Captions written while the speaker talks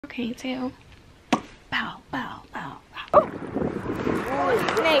I can't tell. Bow, bow, bow, bow. Oh, it's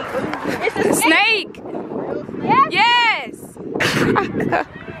a snake. It's a snake. Yes.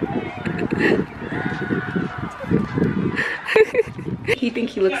 He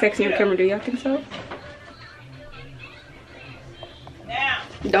think he looks sexy on camera. Do y'all think so?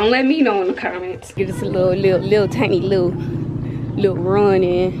 Don't let me know in the comments. Give us a little tiny little run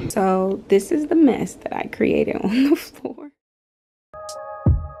in. So this is the mess that I created on the floor.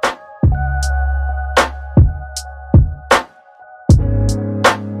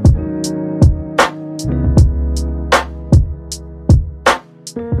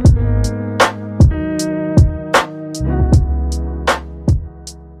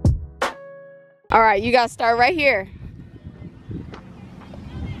 All right, you gotta start right here.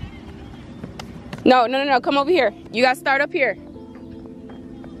 No, come over here. You gotta start up here.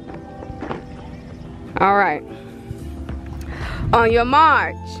 All right. On your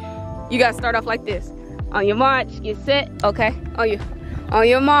march, you gotta start off like this. On your march, get set. Okay. On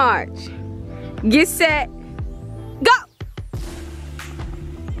your march, get set, go.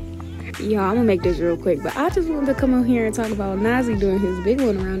 Y'all, I'm gonna make this real quick, but I just wanted to come on here and talk about Nazi doing his big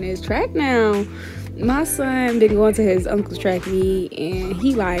one around this track now. My son been going to his uncle's track meet, and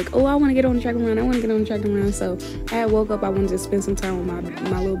he like, oh, I want to get on the track around. I want to get on the track around. So I had woke up. I wanted to spend some time with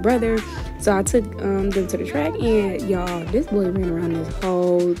my little brother. So I took them to the track, and y'all, this boy ran around this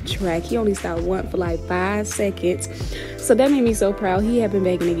whole track. He only stopped once for like 5 seconds. So that made me so proud. He had been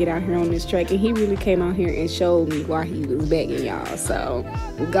begging to get out here on this track, and he really came out here and showed me why he was begging, y'all. So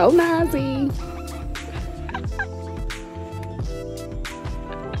go Nazi.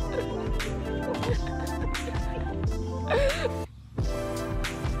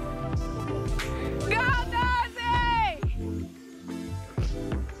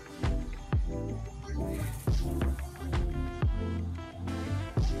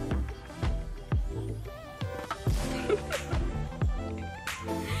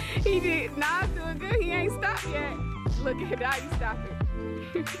 He did not doing good. He ain't stopped yet. Look at how you stopping.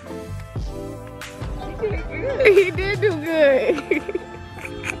 He did good. He did do good.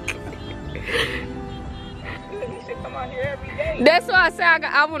 He should come out here every day. That's why I said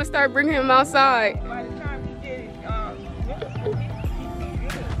I want to start bringing him outside. By the time he get middle school, he's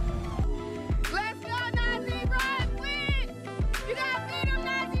good. Let's go, Nazi, run, win. You gotta beat him,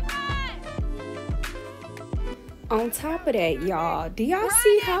 Nazi, run. On top of that, y'all, do y'all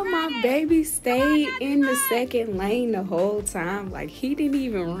see how my baby stayed in the second lane the whole time? Like, he didn't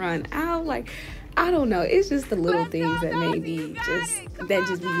even run out. Like, I don't know. It's just the little things that maybe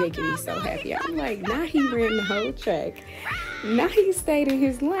just be making me so happy. I'm like, now he ran the whole track. Now he stayed in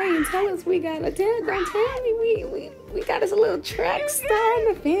his lane. Tell us we got a don't tell me we got us a little track star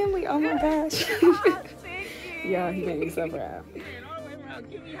in the family. Oh my gosh. Y'all, he made me so proud.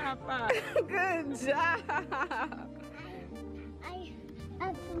 Give me a high five. Good job.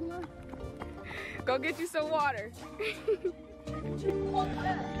 Go get you some water.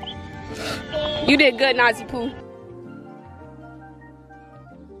 You did good, Nazi Poo.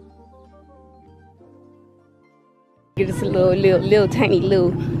 Give us a little tiny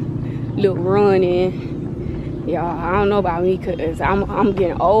run in. Y'all, I don't know about me, cause I'm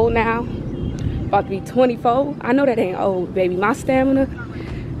getting old now. About to be 24. I know that ain't old, baby. My stamina,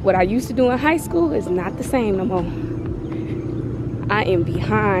 what I used to do in high school, is not the same no more. I am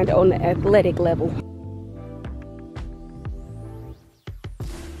behind on the athletic level.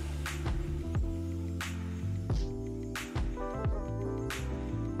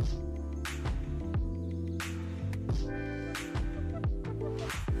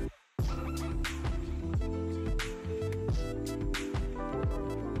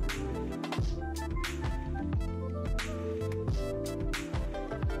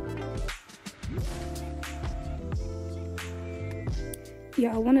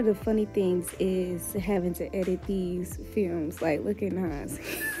 Y'all, one of the funny things is having to edit these films. Like, look at Nas.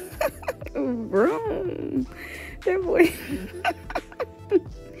 Vroom. That boy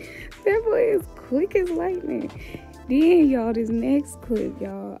is quick as lightning. Then, y'all, this next clip,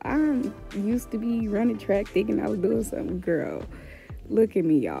 y'all. I used to be running track thinking I was doing something. Girl, look at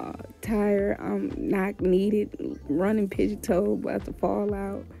me, y'all. Tired. I'm not needed. Running pigeon-toed, about to fall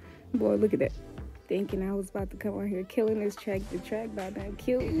out. Boy, look at that. Thinking I was about to come out here killing this track. The track about to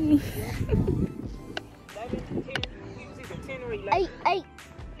kill me.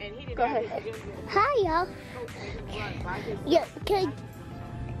 Go ahead. Hi, y'all. Yeah, okay.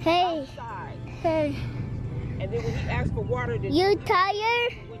 Hey. Hey. And then when he asked for water, you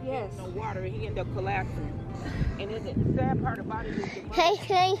tired? Yes. No water, he ended up collapsing. And then the sad part about it is hey,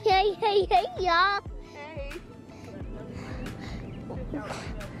 y'all. Hey.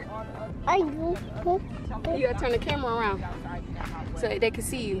 You gotta turn the camera around so they can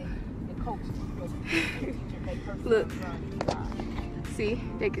see you. Look. See?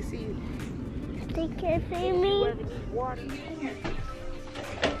 They can see you. They can see me.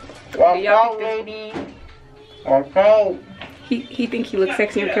 Watch out, lady. Watch out. He think he looks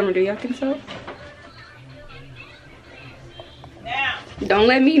sexy on camera. Do y'all think so? Don't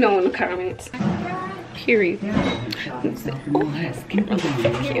let me know in the comments. Period. Oh, that's cute.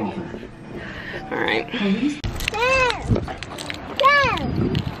 All right.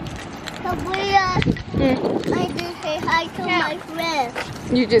 I just say hi to my friend.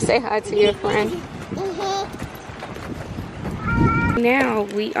 You just say hi to your friend. Now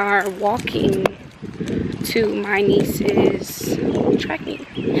we are walking to my niece's track meet,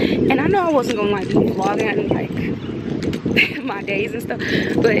 and I know I wasn't gonna like be vlogging like my days and stuff,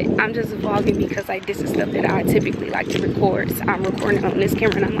 but I'm just vlogging because like this is stuff that I typically like to record. So I'm recording on this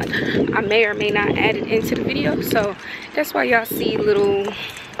camera, and I'm like, I may or may not add it into the video, so that's why y'all see little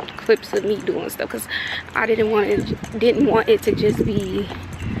clips of me doing stuff, because I didn't want it to just be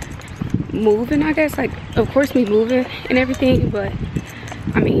moving, I guess. Like, of course me moving and everything, but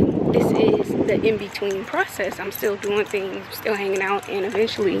I mean, this is the in-between process. I'm still doing things, still hanging out, and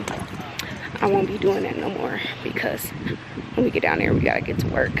eventually I won't be doing that no more, because when we get down there we gotta get to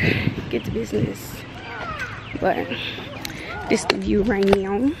work, get to business. But this the view right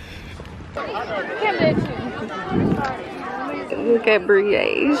now. Look at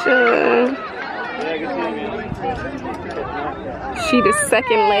Briasia. She the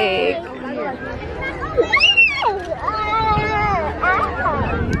second leg.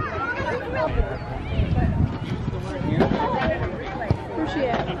 Where's she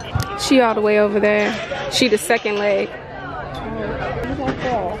at? She all the way over there. She the second leg.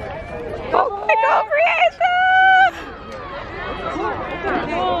 Oh my God, Briasia!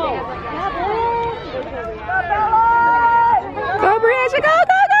 Go, Briasia, go,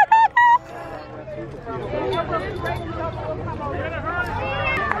 go, go, go, go!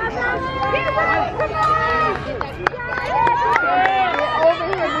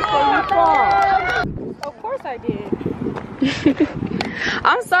 Of course I did.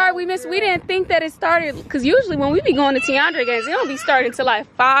 I'm sorry we missed. We didn't think that it started, because usually when we be going to Tiandra games, it don't be starting till like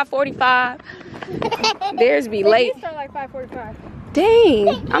 5:45. Theirs be late. It start like 5:45.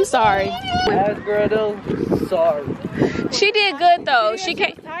 Dang, I'm sorry. That girl though, sorry. She did good though. She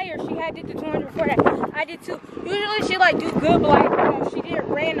came tired. She had did the 200 before that. I did too. Usually she like do good, but like she didn't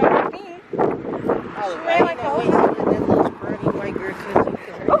ran on her thing. She ran like a whole White girl.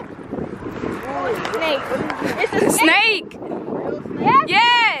 snake. It's a snake. Yeah.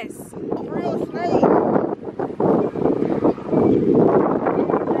 Yes. Real snake.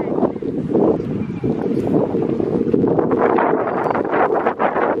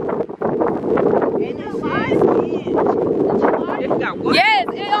 Yes,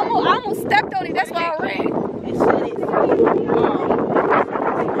 I almost stepped on it. That's why I ran.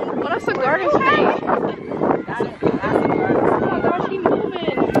 Well, that's a garden snake. Oh my gosh, she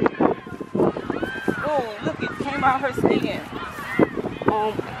moving. Oh, look, it came out her skin.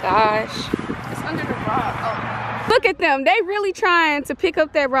 Oh my gosh. It's under the rock. Oh. Look at them. They really trying to pick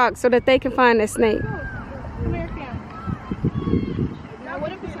up that rock so that they can find that snake. Come here, Cam. Now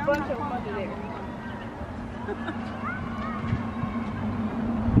what if it's a bunch of them under there?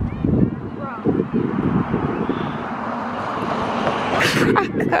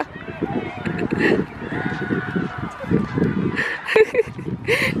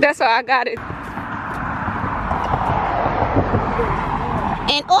 That's how I got it.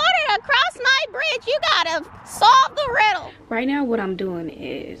 In order to cross my bridge, you gotta solve the riddle. Right now what I'm doing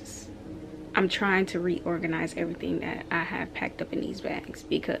is I'm trying to reorganize everything that I have packed up in these bags,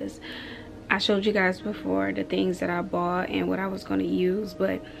 because I showed you guys before the things that I bought and what I was going to use,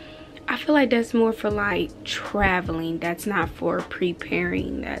 but I feel like that's more for like traveling. That's not for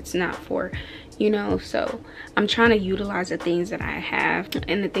preparing. That's not for, you know, so I'm trying to utilize the things that I have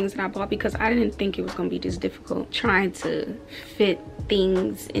and the things that I bought, because I didn't think it was going to be this difficult trying to fit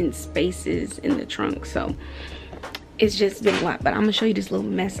things in spaces in the trunk. So it's just been a lot, but I'm gonna show you this little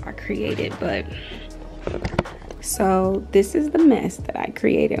mess I created. But so this is the mess that I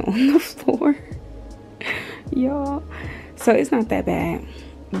created on the floor, y'all. So it's not that bad,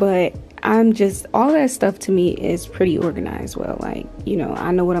 but I'm just, all that stuff to me is pretty organized well. Like, you know,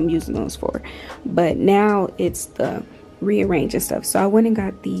 I know what I'm using those for. But now it's the rearrange and stuff. So I went and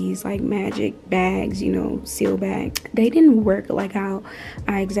got these like magic bags, you know, seal bags. They didn't work like how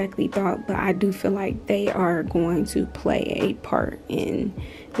I exactly thought, but I do feel like they are going to play a part in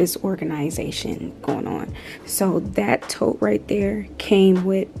this organization going on. So that tote right there came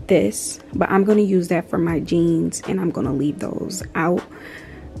with this, but I'm going to use that for my jeans, and I'm going to leave those out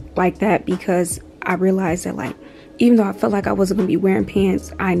like that because I realized that, like, even though I felt like I wasn't going to be wearing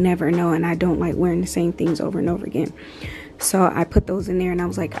pants, I never know, and I don't like wearing the same things over and over again. So I put those in there, and I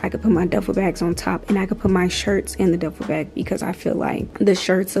was like, I could put my duffel bags on top, and I could put my shirts in the duffel bag because I feel like the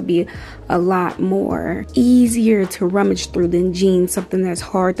shirts will be a lot more easier to rummage through than jeans, something that's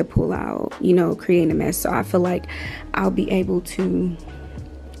hard to pull out, you know, creating a mess. So I feel like I'll be able to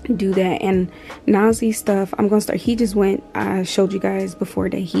do that. And Nazi stuff, I'm gonna start. He just went, I showed you guys before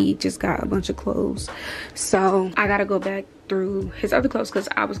that he just got a bunch of clothes, so I gotta go back through his other clothes because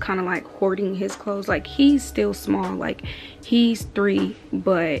I was kind of like hoarding his clothes. Like, he's still small, like he's 3,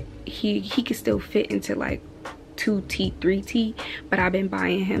 but he can still fit into like 2T, 3T, but I've been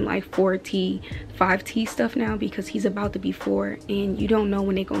buying him like 4T, 5T stuff now because he's about to be 4, and you don't know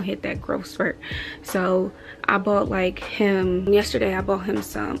when they're gonna hit that growth spurt. So I bought like him yesterday. I bought him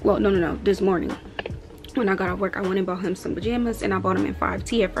some, well, no, this morning when I got off work, I went and bought him some pajamas, and I bought him in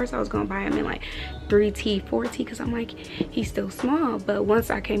 5T. At first I was gonna buy him in like 3T, 4T because I'm like, he's still small. But once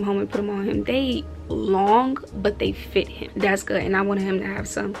I came home and put them on him, they long, but they fit him. That's good. And I wanted him to have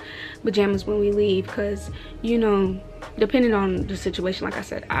some pajamas when we leave because, you know, depending on the situation, like I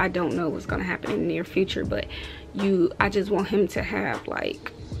said, I don't know what's gonna happen in the near future, but I just want him to have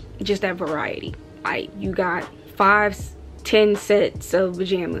like just that variety. Like, you got 10 sets of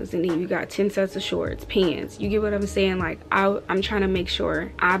pajamas, and then you got 10 sets of shorts, pants. You get what I'm saying? Like, I'm trying to make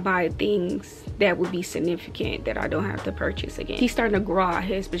sure I buy things that would be significant that I don't have to purchase again. He's starting to grow out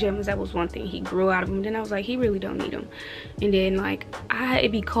his pajamas. That was one thing. He grew out of them. Then I was like, he really don't need them. And then like,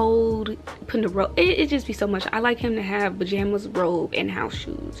 it'd be cold putting the robe. It just be so much. I like him to have pajamas, robe, and house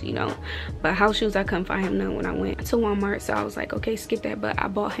shoes, you know. But house shoes, I couldn't find him none when I went to Walmart. So I was like, okay, skip that. But I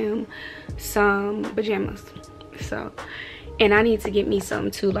bought him some pajamas. So, and I need to get me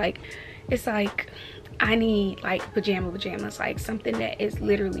some too. Like, it's like I need like pajamas, like something that is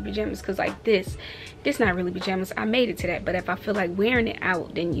literally pajamas, because like this not really pajamas. I made it to that, but if I feel like wearing it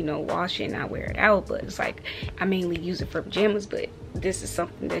out, then, you know, wash it and I wear it out. But it's like I mainly use it for pajamas, but this is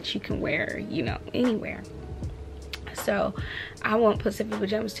something that you can wear, you know, anywhere. So I want Pacific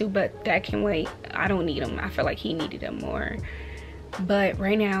pajamas too, but that can wait. I don't need them. I feel like he needed them more. But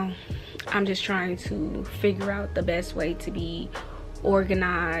right now I'm just trying to figure out the best way to be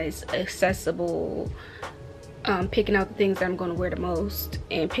organized, accessible, picking out the things that I'm going to wear the most,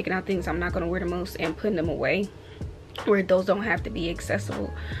 and picking out things I'm not going to wear the most, and putting them away where those don't have to be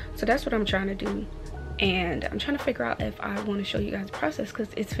accessible. So that's what I'm trying to do, and I'm trying to figure out if I want to show you guys the process, because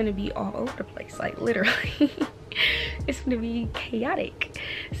it's gonna be all over the place, like literally. It's gonna be chaotic.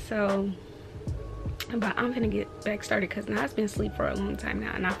 So, but I'm gonna get back started because now I've been asleep for a long time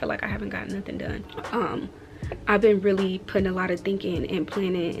now, and I feel like I haven't gotten nothing done. I've been really putting a lot of thinking and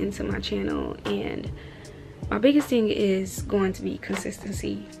planning into my channel, and my biggest thing is going to be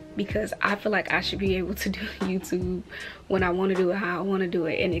consistency, because I feel like I should be able to do YouTube when I want to do it, how I want to do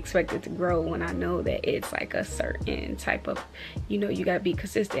it, and expect it to grow when I know that it's like a certain type of, you know, you got to be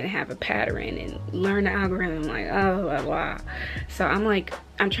consistent and have a pattern and learn the algorithm, like, oh, blah, blah. So I'm like,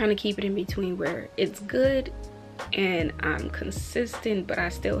 I'm trying to keep it in between where it's good and I'm consistent, but I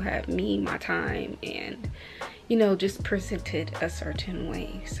still have me, my time, and, you know, just presented a certain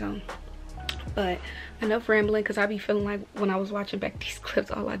way. So, but enough rambling, because I be feeling like when I was watching back these clips,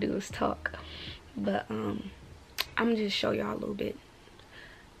 all I do is talk. But I'm gonna just show y'all a little bit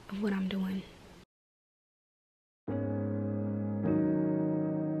of what I'm doing.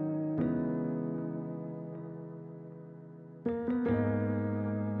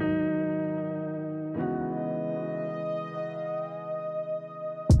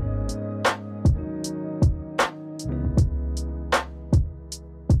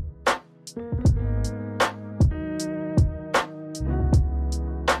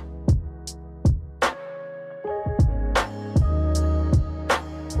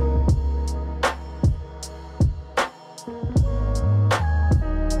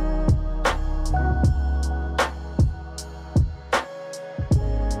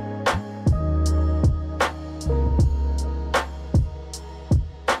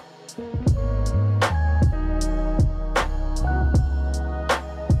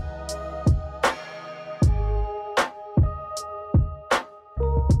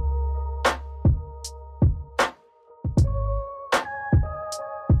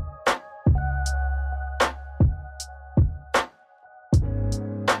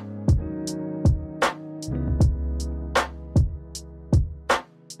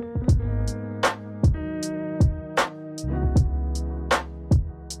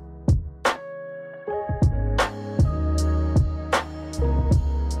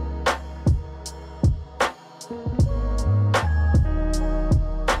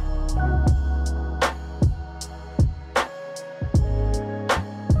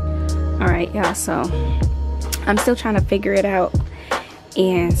 Yeah, so I'm still trying to figure it out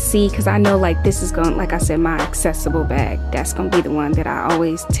and see, because I know like this is going, like I said, my accessible bag, that's gonna be the one that I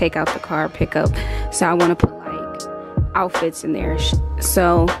always take out the car, pick up. So I want to put like outfits in there.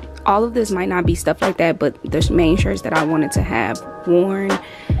 So all of this might not be stuff like that, but the main shirts that I wanted to have worn,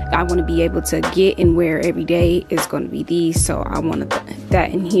 I want to be able to get and wear every day, is going to be these. So I wanted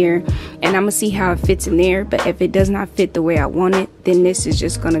that in here, and I'm gonna see how it fits in there. But if it does not fit the way I want it, then this is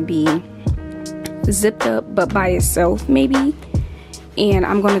just gonna be zipped up but by itself maybe. And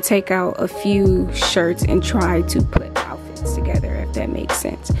I'm going to take out a few shirts and try to put outfits together, if that makes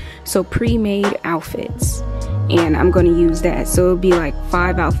sense. So pre-made outfits, and I'm going to use that. So it'll be like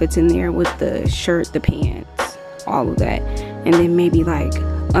 5 outfits in there with the shirt, the pants, all of that. And then maybe like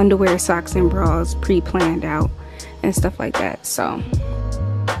underwear, socks, and bras pre-planned out and stuff like that. So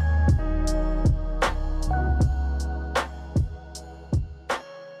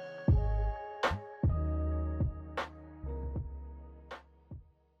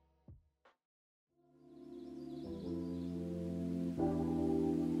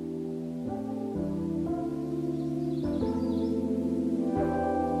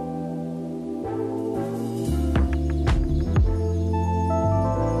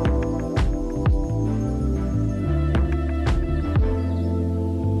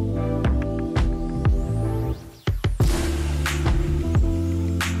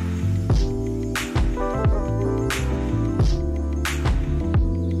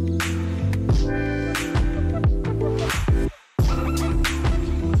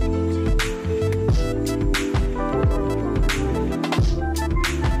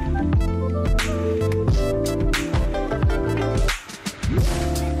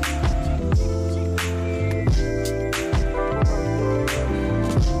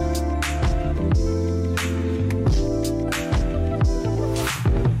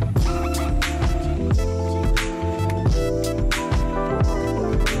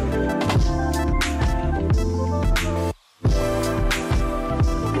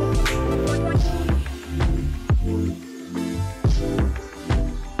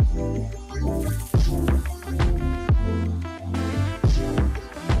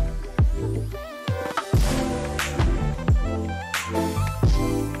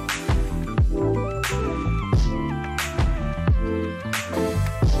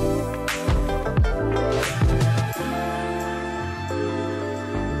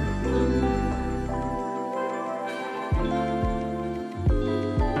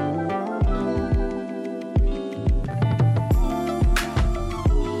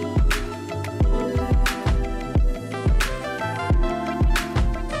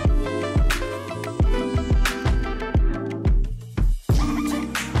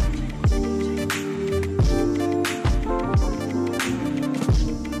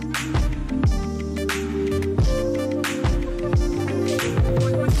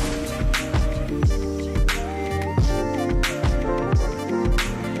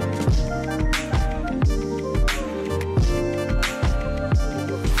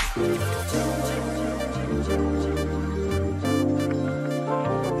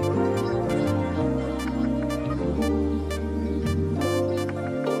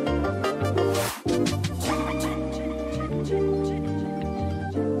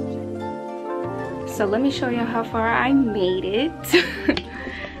So let me show you how far I made it.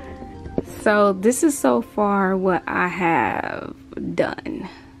 So this is so far what I have done.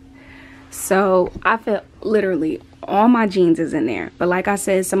 So I feel literally all my jeans is in there, but like I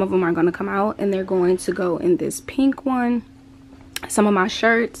said, some of them are going to come out and they're going to go in this pink one. Some of my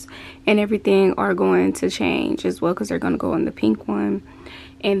shirts and everything are going to change as well, because they're going to go in the pink one.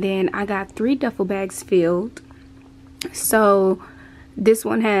 And then I got 3 duffel bags filled. So this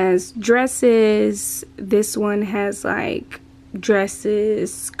one has dresses, this one has like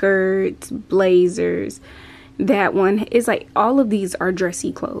dresses, skirts, blazers. That one is like, all of these are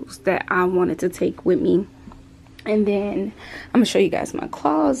dressy clothes that I wanted to take with me. And then I'm gonna show you guys my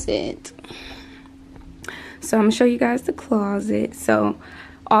closet. So I'm gonna show you guys the closet. So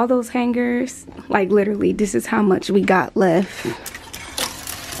all those hangers, like literally this is how much we got left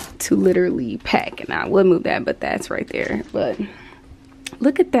to literally pack. And I would move that, but that's right there. But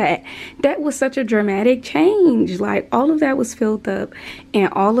look at that. That was such a dramatic change. Like all of that was filled up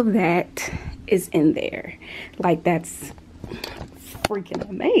and all of that is in there. Like that's freaking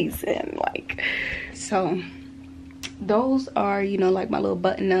amazing. Like, so those are, you know, like my little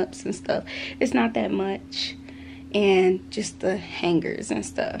button ups and stuff. It's not that much. And just the hangers and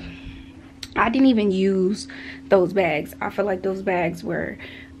stuff. I didn't even use those bags. I feel like those bags were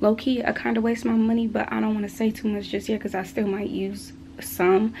low-key. I kind of waste my money, but I don't want to say too much just yet because I still might use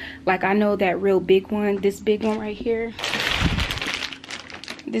some. Like I know that real big one, this big one right here,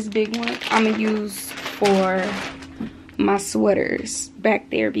 this big one I'm gonna use for my sweaters back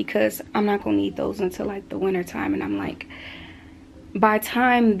there, because I'm not gonna need those until like the winter time. And I'm like, by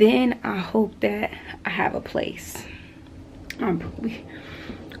time then, I hope that I have a place.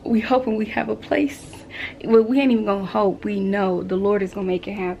 We hoping we have a place. Well, we ain't even gonna hope, we know the Lord is gonna make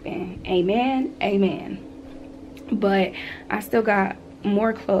it happen. Amen, amen. But I still got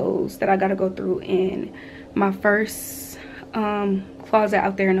more clothes that I gotta go through in my first closet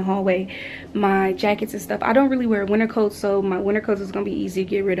out there in the hallway. My jackets and stuff. I don't really wear winter coats, so my winter coats is gonna be easy to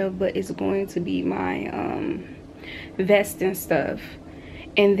get rid of, but it's going to be my vest and stuff.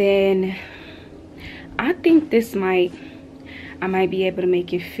 And then I think I might be able to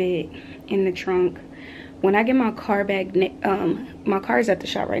make it fit in the trunk when I get my car back. My car is at the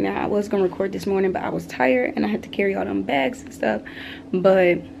shop right now. I was gonna record this morning, but I was tired and I had to carry all them bags and stuff.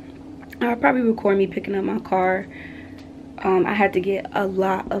 But I'll probably record me picking up my car. I had to get a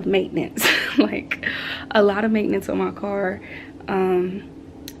lot of maintenance, like a lot of maintenance on my car.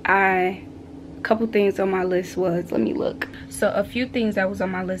 A couple things on my list was, let me look. So a few things that was on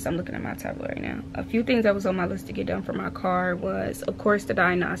my list, I'm looking at my tablet right now. A few things that was on my list to get done for my car was, of course, the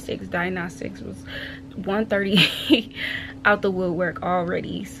diagnostics. Diagnostics was $130 out the woodwork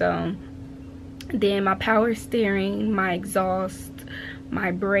already. So then my power steering, my exhaust,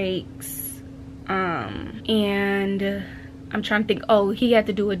 my brakes, and I'm trying to think. Oh, he had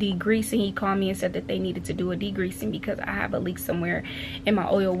to do a degreasing. He called me and said that they needed to do a degreasing because I have a leak somewhere in my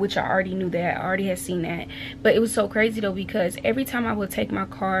oil, which I already knew that. I already had seen that. But it was so crazy though, because every time I would take my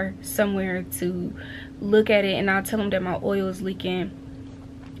car somewhere to look at it and I'll tell them that my oil is leaking,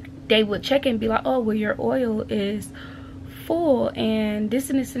 they would check and be like, oh, well, your oil is full and this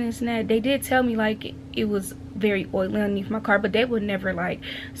and this and this and that. They did tell me like it was very oily underneath my car, but they would never like.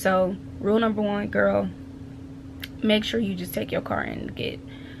 So rule number one, girl, make sure you just take your car and get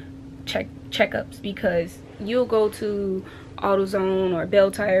checkups, because you'll go to AutoZone or Bell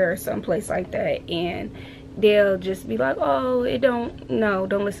Tire or someplace like that and they'll just be like, oh,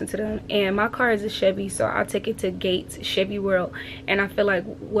 don't listen to them. And my car is a Chevy, so I'll take it to Gates Chevy World. And I feel like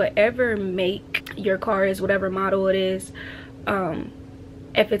whatever make your car is, whatever model it is,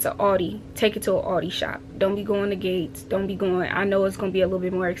 if it's an Audi, take it to an Audi shop. Don't be going to Gates. Don't be going, I know it's going to be a little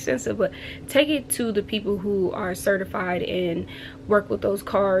bit more expensive, but take it to the people who are certified and work with those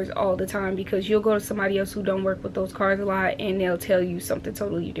cars all the time, because you'll go to somebody else who don't work with those cars a lot and they'll tell you something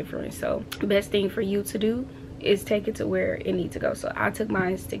totally different. So best thing for you to do is take it to where it needs to go. So I took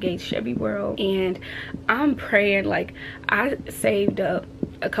mine to Gates Chevy World, and I'm praying, like I saved up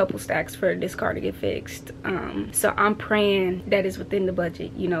a couple stacks for this car to get fixed. So I'm praying that is within the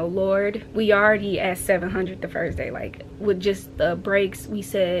budget. You know, Lord, we already at $700 the first day. Like with just the brakes, we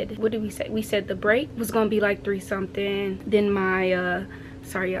said, what did we say? We said the brake was gonna be like $3 something. Then my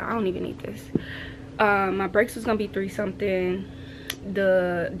sorry y'all, I don't even need this. My brakes was gonna be $3 something.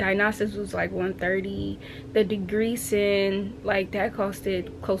 The diagnostics was like $130. The degreasing, like that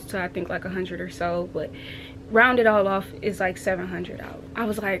costed close to I think like $100 or so, but round it all off is like $700. I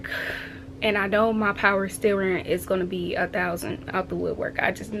was like, and I know my power steering is gonna be $1,000 out the woodwork.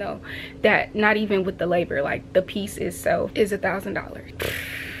 I just know that, not even with the labor, like the piece itself is $1,000.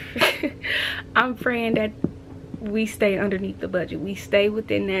 I'm praying that we stay underneath the budget. We stay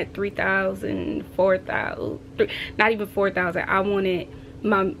within that 3,000, 4,000, not even 4,000. I wanted,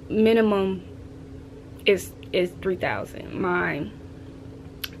 my minimum is 3,000. My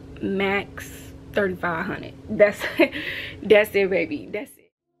max 3,500. That's it, baby. That's it.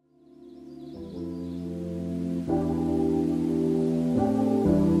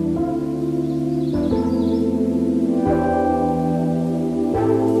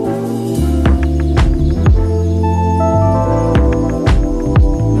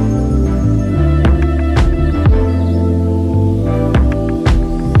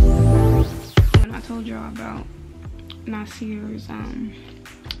 Nasir's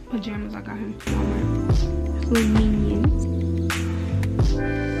pajamas I got him from with Minions.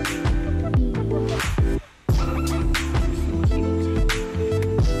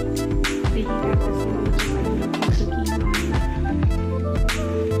 He got this little cookie milk and cookies.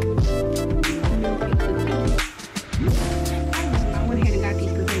 I went ahead and got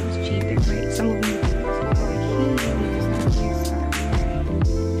these because they was cheap. They're great. Some of them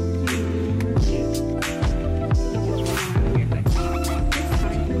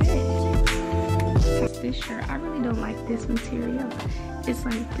this shirt. I really don't like this material. It's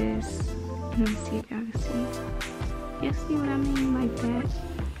like this. Let me see if y'all can see. You see what I mean? Like that.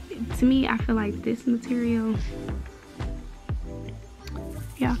 To me, I feel like this material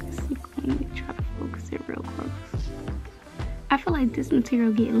y'all can see. Let me try to focus it real close. I feel like this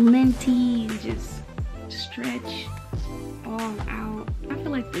material get lengthy and just stretch all out. I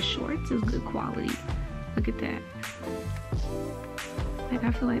feel like the shorts is good quality. Look at that. Like,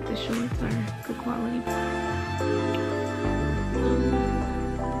 I feel like the shorts are good quality.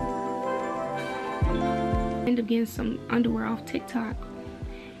 I ended up getting some underwear off TikTok,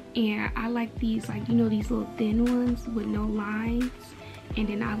 and I like these, like, you know, these little thin ones with no lines, and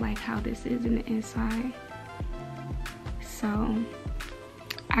then I like how this is in the inside. So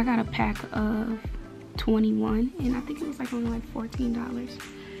I got a pack of 21, and I think it was like only like $14.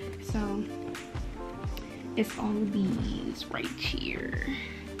 So it's all these right here.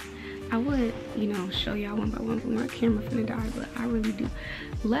 I would, you know, show y'all one by one, but my camera finna die, but I really do.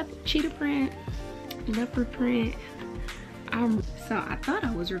 Cheetah print, leopard print. So I thought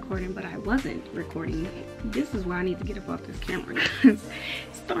I was recording, but I wasn't recording. This is why I need to get up off this camera, because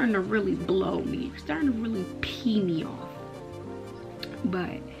it's starting to really blow me. It's starting to really pee me off.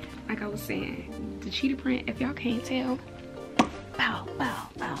 But like I was saying, the cheetah print, if y'all can't tell, bow, bow,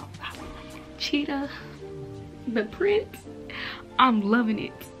 bow, bow. Cheetah, the print, I'm loving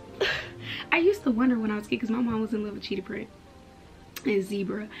it. I used to wonder when I was a kid, because my mom was in love with cheetah print and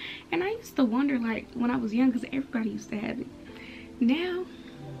zebra, and I used to wonder, like, when I was young, because everybody used to have it. Now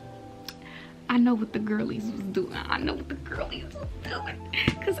I know what the girlies was doing. I know what the girlies was doing,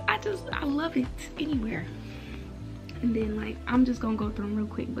 because I love it anywhere. And then, like, I'm just gonna go through them real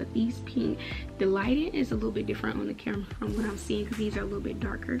quick, but these pink, the lighting is a little bit different on the camera from what I'm seeing, because these are a little bit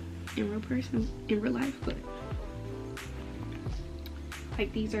darker in real life, but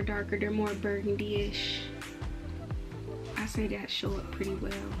like, these are darker, they're more burgundy-ish. I say that show up pretty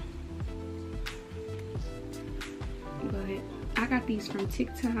well. But I got these from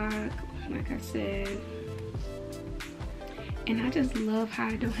TikTok, like I said. And I just love how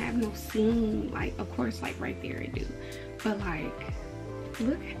I don't have no seam. Like, of course, like right there I do. But like,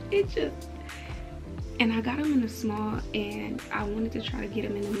 look, it just, and I got them in a small, and I wanted to try to get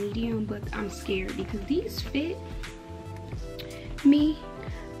them in a medium, but I'm scared because these fit me.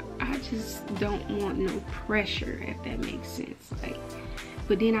 I just don't want no pressure, if that makes sense. Like,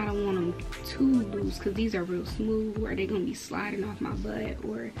 but then I don't want them too loose, because these are real smooth, or they're gonna be sliding off my butt,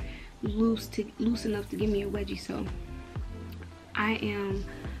 or loose enough to give me a wedgie. So I am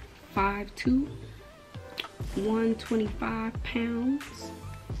 5'2", 125 pounds,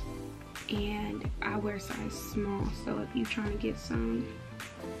 and I wear size small. So if you're trying to get some,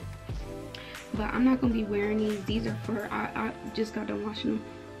 but I'm not gonna be wearing these. These are for, I just got done washing them.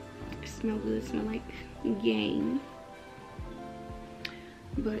 It smell good, smell like game.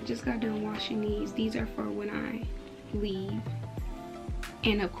 But just got done washing these. These are for when I leave.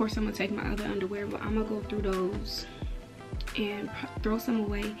 And of course I'm gonna take my other underwear, but I'm gonna go through those and throw some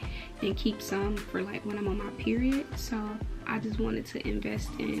away and keep some for like when I'm on my period. So I just wanted to invest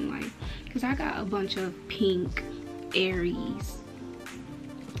in, like, because I got a bunch of pink Aries,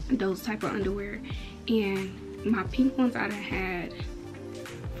 those type of underwear, and my pink ones I done had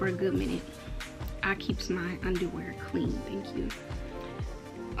for a good minute. I keeps my underwear clean, thank you.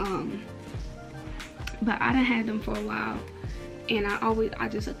 But I done had them for a while, and I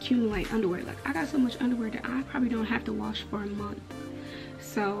just accumulate underwear. Like, I got so much underwear that I probably don't have to wash for a month.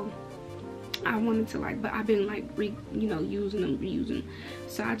 So I wanted to, like, but I've been like using them, reusing.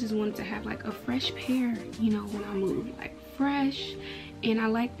 So I just wanted to have like a fresh pair, you know, when I move, like fresh. And I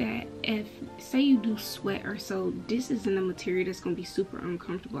like that if, say you do sweat or so, this isn't a material that's gonna be super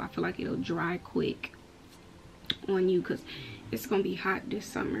uncomfortable. I feel like it'll dry quick on you, because it's gonna be hot this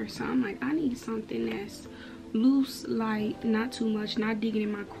summer. So I'm like, I need something that's loose, light, not too much, not digging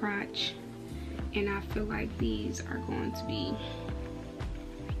in my crotch. And I feel like these are going to be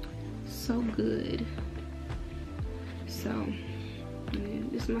so good. So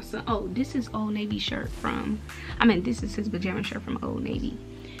this is my son. Oh, this is Old Navy shirt from, this is his pajama shirt from Old Navy,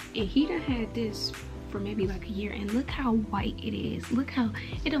 and he done had this for maybe like a year, and look how white it is. Look how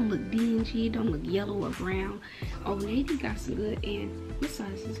it don't look dingy, it don't look yellow or brown. Old Navy got some good. And what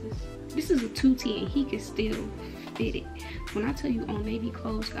size is this? This is a 2T, and he can still fit it. When I tell you Old Navy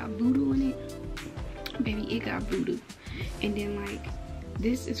clothes got voodoo in it, baby, it got voodoo. And then like,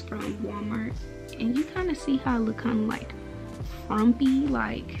 this is from Walmart, and you kind of see how it look kind of like frumpy,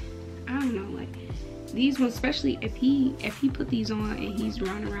 like, I don't know, like these ones, especially if he put these on and he's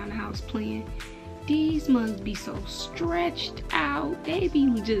running around the house playing, these must be so stretched out. They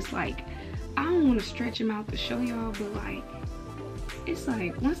be just like, I don't want to stretch them out to show y'all, but like, it's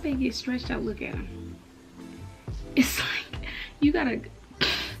like once they get stretched out, look at them. It's like, you gotta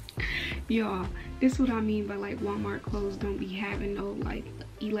y'all, this is what I mean by like Walmart clothes don't be having no like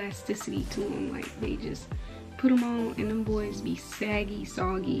elasticity to them. Like they just put them on and them boys be saggy,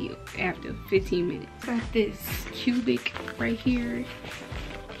 soggy after 15 minutes. Got this cubic right here,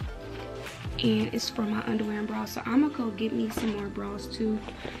 and it's for my underwear and bras. So I'm gonna go get me some more bras too.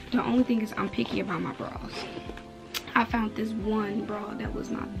 The only thing is I'm picky about my bras. I found this one bra that was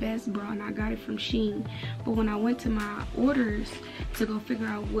my best bra and I got it from Shein. But when I went to my orders to go figure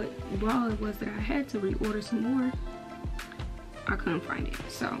out what bra it was that I had to reorder some more, I couldn't find it.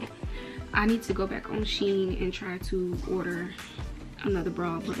 So I need to go back on Shein and try to order another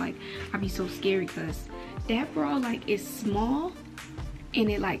bra. But like, I'd be so scared because that bra like is small and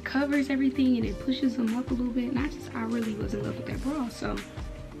it like covers everything and it pushes them up a little bit. And I really was in love with that bra. So,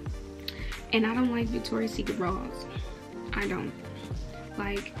 and I don't like Victoria's Secret bras. I don't.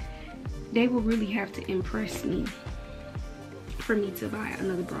 Like, they will really have to impress me for me to buy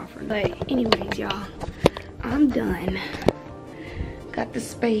another bra for them. But anyways, y'all, I'm done. Got the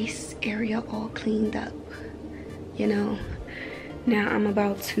space area all cleaned up, you know. Now I'm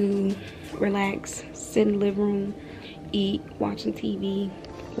about to relax, sit in the living room, eat, watching TV.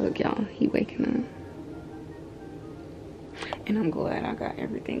 Look, y'all, he waking up. And I'm glad I got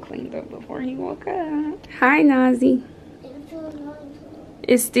everything cleaned up before he woke up. Hi, Nazi.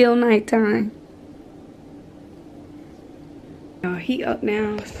 It's still nighttime. He up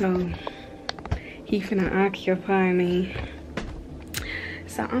now, so he finna occupy me.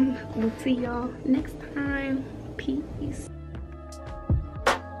 So we'll see y'all next time. Peace.